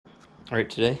Alright,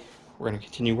 today we're going to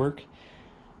continue work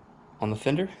on the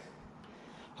fender.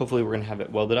 Hopefully we're going to have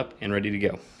it welded up and ready to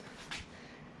go.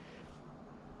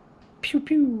 Pew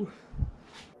pew!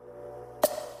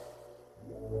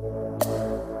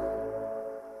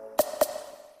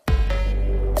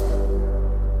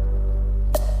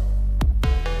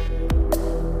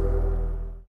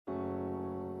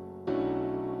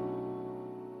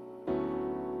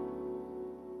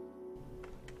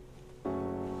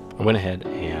 I went ahead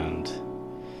and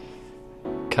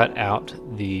cut out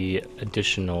the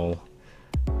additional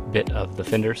bit of the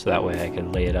fender so that way I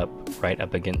could lay it up right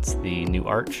up against the new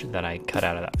arch that I cut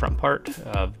out of that front part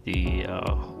of the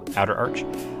outer arch.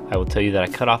 I will tell you that I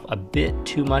cut off a bit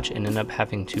too much and ended up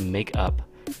having to make up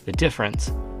the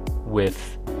difference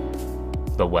with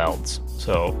the welds.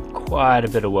 So quite a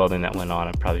bit of welding that went on.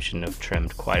 I probably shouldn't have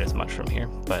trimmed quite as much from here,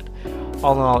 but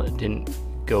all in all it didn't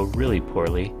go really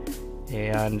poorly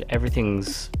and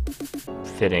everything's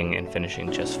fitting and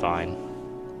finishing just fine.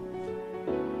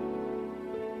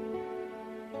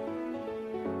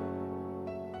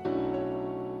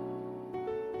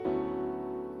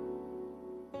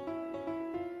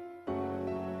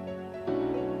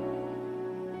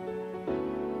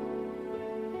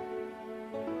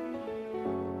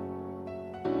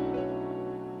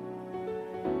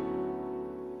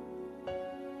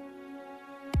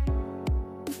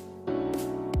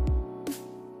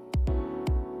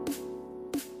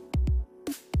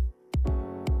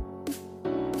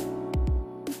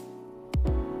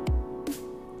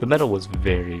 The metal was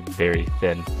very, very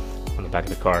thin on the back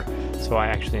of the car, so I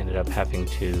actually ended up having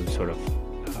to sort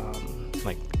of,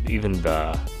 like, even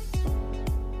the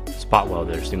spot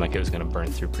welder seemed like it was going to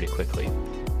burn through pretty quickly.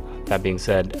 That being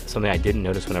said, something I didn't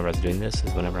notice whenever I was doing this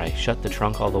is whenever I shut the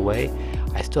trunk all the way,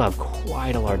 I still have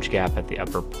quite a large gap at the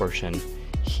upper portion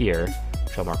here,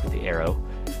 which I'll mark with the arrow,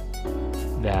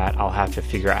 that I'll have to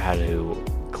figure out how to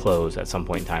close at some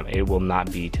point in time. It will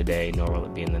not be today, nor will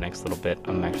it be in the next little bit.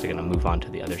 I'm actually going to move on to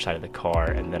the other side of the car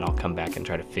and then I'll come back and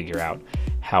try to figure out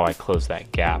how I close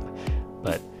that gap.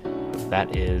 But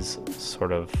that is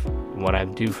sort of what I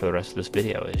do for the rest of this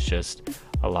video. Is just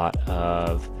a lot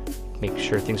of making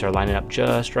sure things are lining up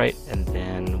just right and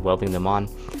then welding them on.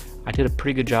 I did a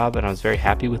pretty good job and I was very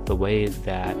happy with the way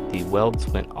that the welds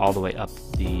went all the way up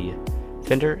the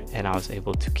fender, and I was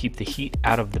able to keep the heat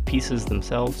out of the pieces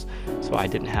themselves, so I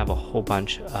didn't have a whole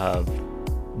bunch of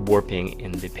warping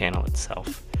in the panel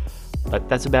itself. But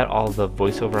that's about all the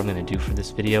voiceover I'm going to do for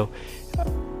this video.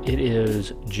 It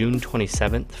is June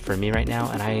 27th for me right now,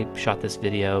 and I shot this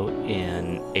video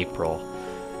in April,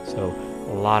 so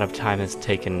a lot of time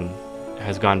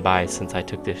has gone by since I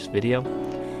took this video,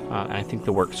 and I think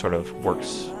the work sort of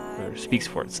speaks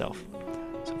for itself.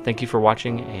 So thank you for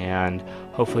watching, and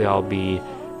hopefully I'll be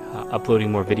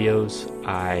uploading more videos.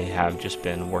 I have just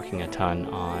been working a ton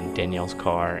on Danielle's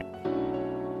car.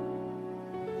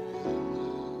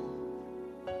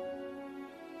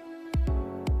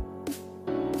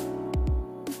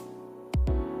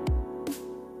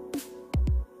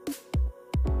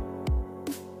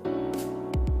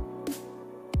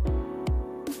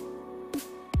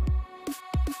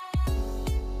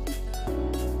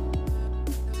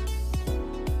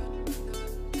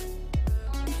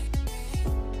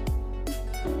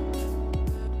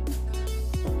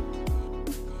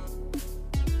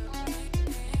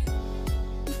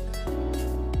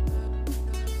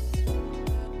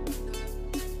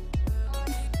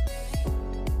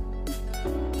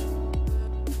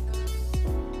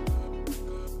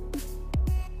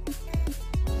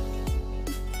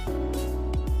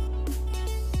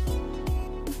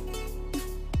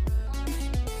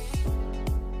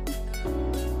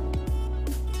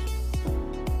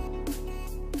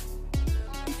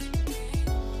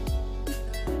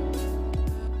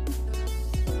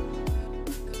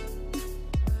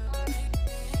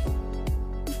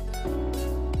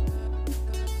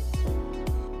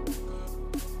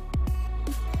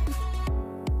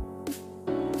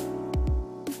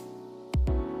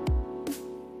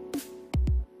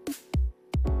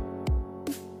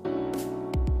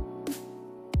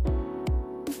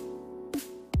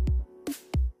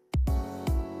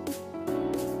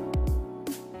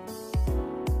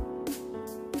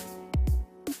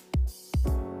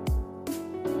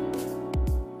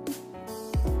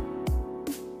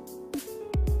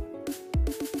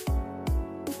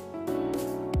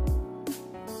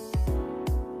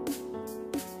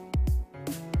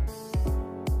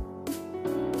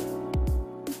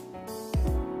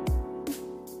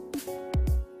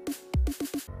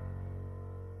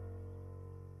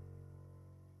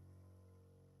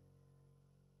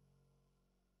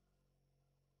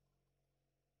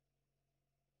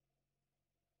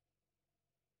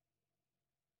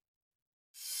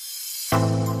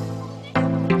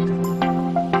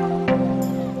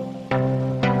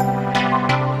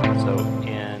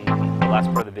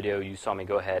 video, you saw me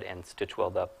go ahead and stitch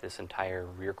weld up this entire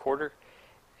rear quarter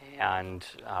and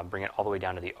bring it all the way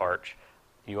down to the arch.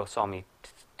 You saw me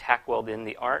tack weld in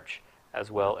the arch as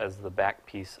well as the back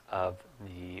piece of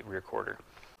the rear quarter.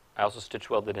 I also stitch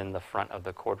welded in the front of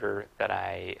the quarter that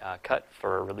I cut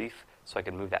for relief so I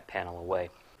could move that panel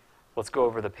away. Let's go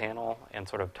over the panel and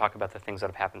sort of talk about the things that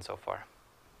have happened so far.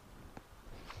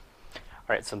 All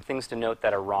right, some things to note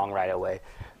that are wrong right away.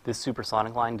 This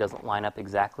supersonic line doesn't line up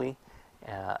exactly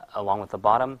along with the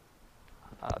bottom.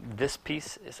 This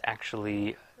piece is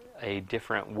actually a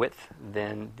different width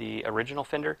than the original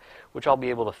fender, which I'll be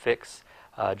able to fix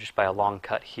just by a long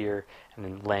cut here and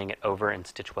then laying it over and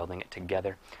stitch welding it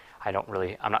together.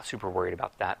 I'm not super worried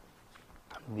about that.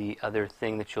 The other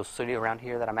thing that you'll see around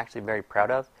here that I'm actually very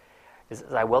proud of is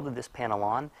as I welded this panel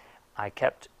on, I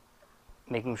kept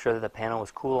making sure that the panel was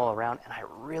cool all around, and I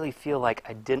really feel like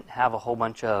I didn't have a whole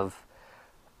bunch of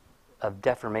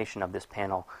deformation of this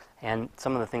panel. And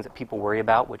some of the things that people worry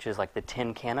about, which is like the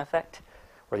tin can effect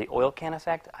or the oil can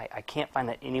effect, I can't find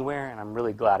that anywhere, and I'm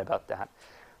really glad about that.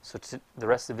 So the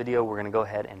rest of the video, we're going to go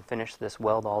ahead and finish this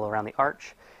weld all around the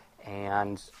arch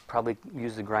and probably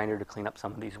use the grinder to clean up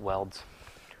some of these welds.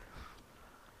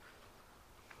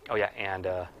 Oh yeah, and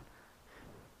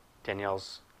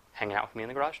Danielle's hanging out with me in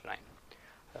the garage tonight.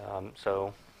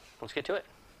 So let's get to it.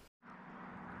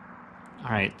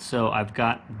 Alright, so I've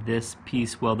got this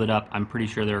piece welded up. I'm pretty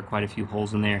sure there are quite a few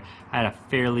holes in there. I had a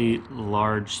fairly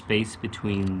large space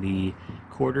between the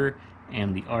quarter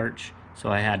and the arch, so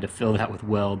I had to fill that with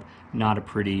weld. Not a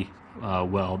pretty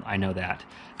weld, I know that.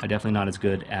 Definitely not as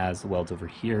good as the welds over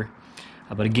here.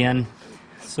 But again,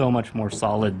 so much more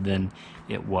solid than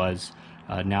it was.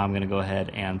 Now I'm going to go ahead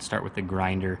and start with the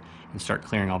grinder and start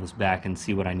clearing all this back and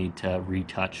see what I need to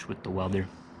retouch with the welder.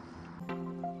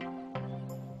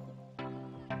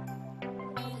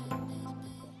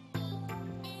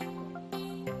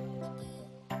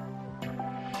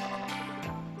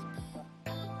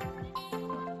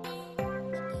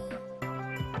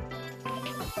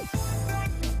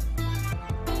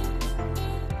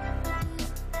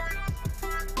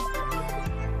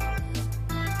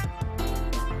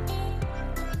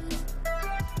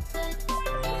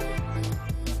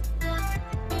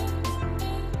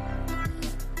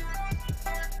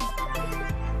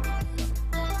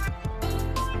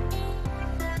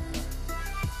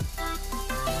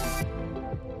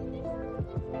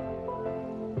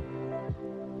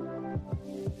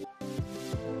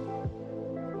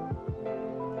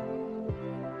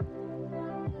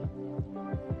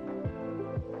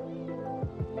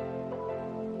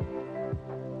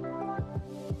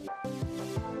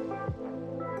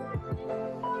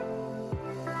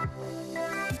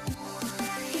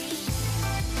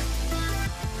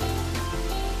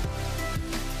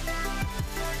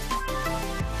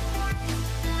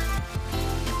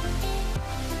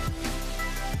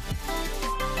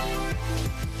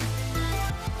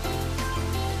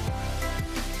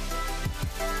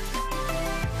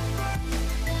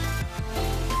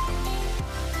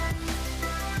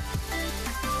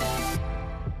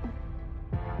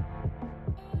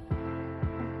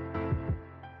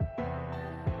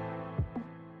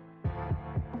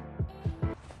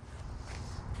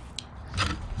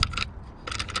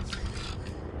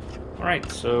 Alright,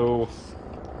 so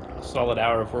a solid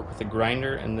hour of work with the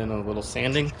grinder and then a little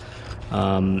sanding.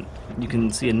 You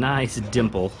can see a nice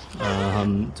dimple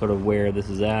sort of where this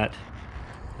is at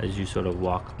as you sort of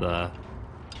walk the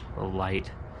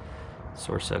light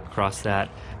source across that,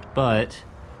 but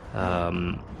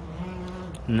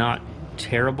not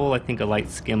terrible. I think a light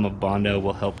skim of Bondo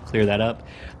will help clear that up.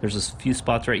 There's a few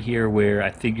spots right here where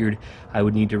I figured I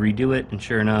would need to redo it, and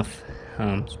sure enough,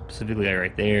 specifically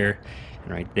right there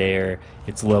and right there,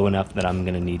 it's low enough that I'm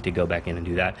going to need to go back in and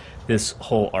do that. This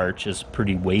whole arch is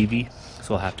pretty wavy,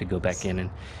 so I'll have to go back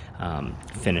in and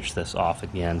finish this off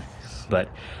again. But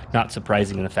not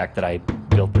surprising in the fact that I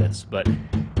built this, but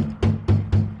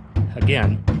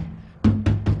again,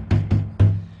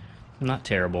 not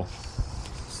terrible.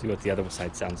 Let's see what the other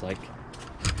side sounds like.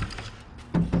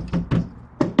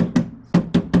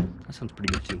 That sounds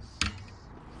pretty good too.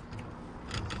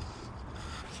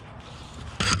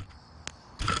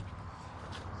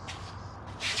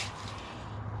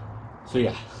 So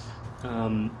yeah,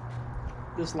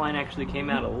 this line actually came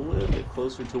out a little bit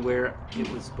closer to where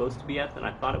it was supposed to be at than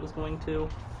I thought it was going to.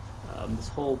 This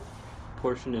whole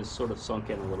portion is sort of sunk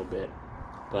in a little bit,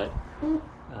 but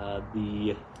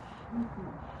the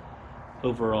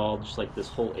overall, just like this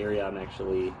whole area, I'm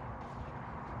actually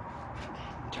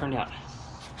turned out.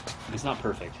 It's not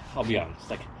perfect, I'll be honest.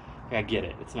 Like, I get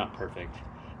it, it's not perfect.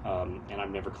 And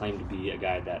I've never claimed to be a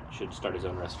guy that should start his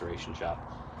own restoration shop.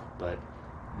 but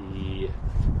the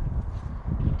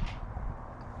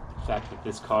fact that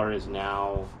this car is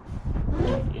now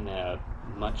in a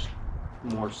much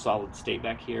more solid state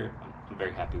back here, I'm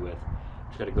very happy with.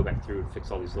 Just got to go back through and fix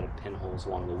all these little pinholes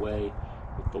along the way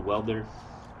with the welder,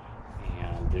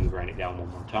 and then grind it down one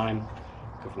more time,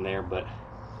 go from there. But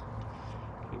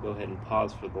let me go ahead and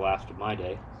pause for the last of my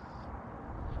day.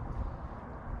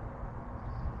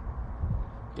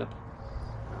 Yep.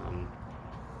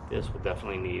 This will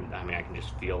definitely need, I mean, I can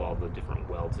just feel all the different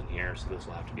welds in here, so this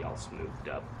will have to be all smoothed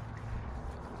up.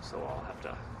 So I'll have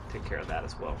to take care of that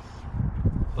as well.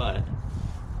 But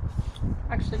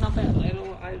actually not bad.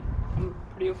 I'm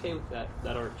pretty okay with that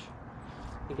arch.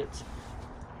 I think it's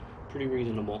pretty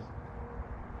reasonable.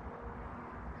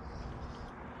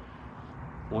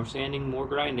 More sanding, more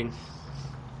grinding.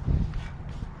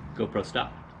 GoPro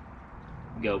stop.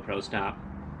 GoPro stop.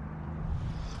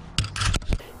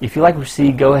 If you like what you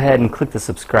see, go ahead and click the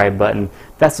subscribe button.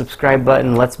 That subscribe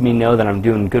button lets me know that I'm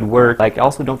doing good work.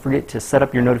 Also, don't forget to set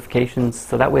up your notifications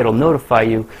so that way it'll notify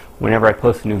you whenever I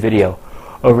post a new video.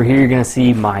 Over here you're going to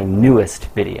see my newest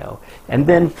video. And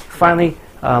then finally,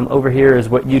 over here is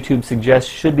what YouTube suggests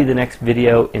should be the next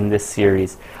video in this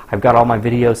series. I've got all my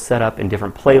videos set up in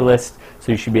different playlists,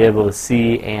 so you should be able to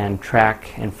see and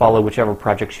track and follow whichever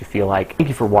projects you feel like. Thank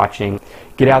you for watching.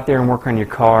 Get out there and work on your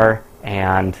car,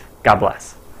 and God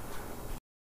bless.